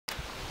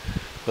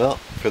Well,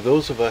 for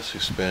those of us who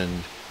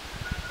spend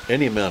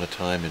any amount of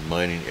time in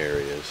mining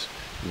areas,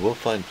 you will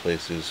find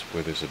places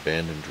where there's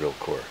abandoned drill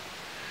core.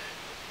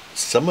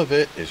 Some of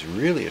it is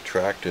really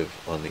attractive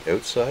on the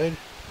outside.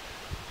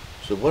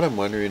 So what I'm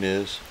wondering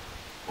is,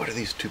 what do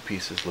these two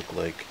pieces look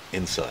like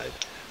inside?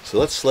 So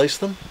let's slice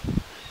them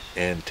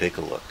and take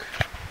a look.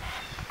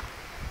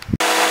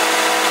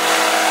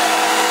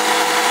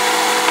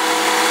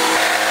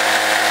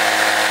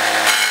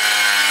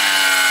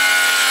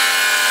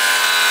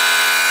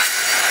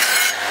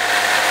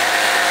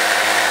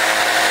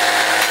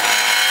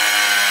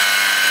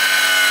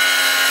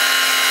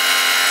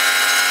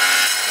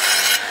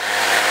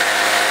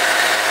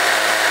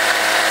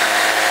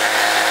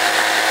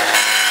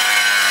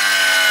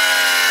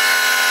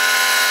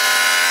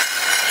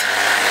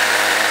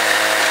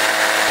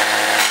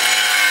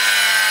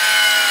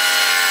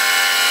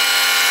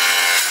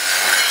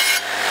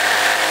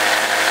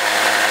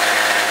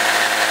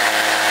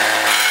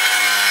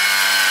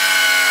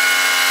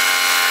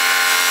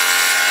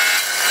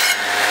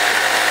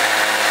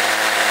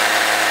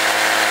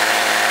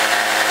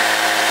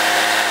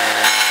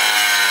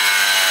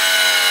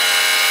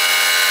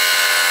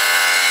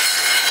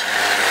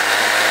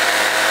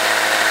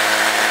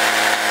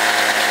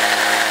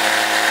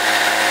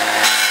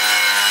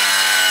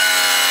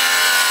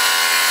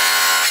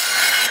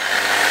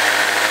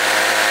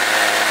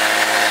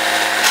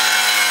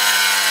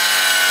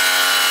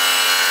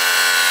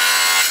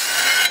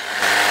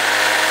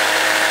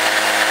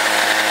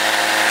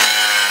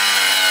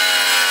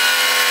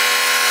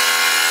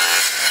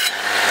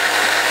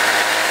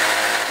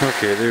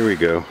 Okay, there we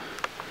go.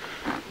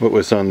 What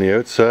was on the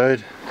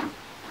outside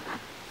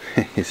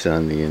is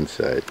on the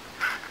inside.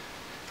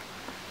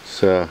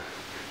 So,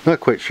 not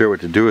quite sure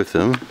what to do with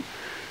them.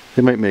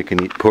 They might make a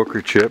neat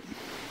poker chip,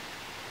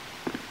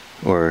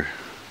 or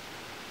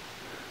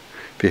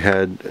if you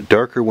had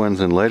darker ones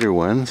and lighter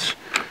ones,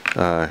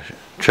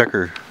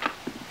 checker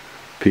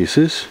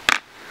pieces.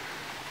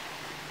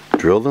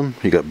 Drill them,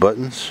 you got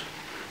buttons.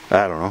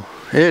 I don't know.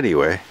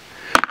 Anyway,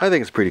 I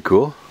think it's pretty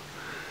cool.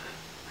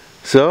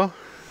 So,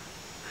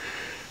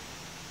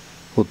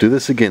 we'll do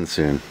this again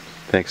soon.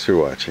 Thanks for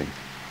watching.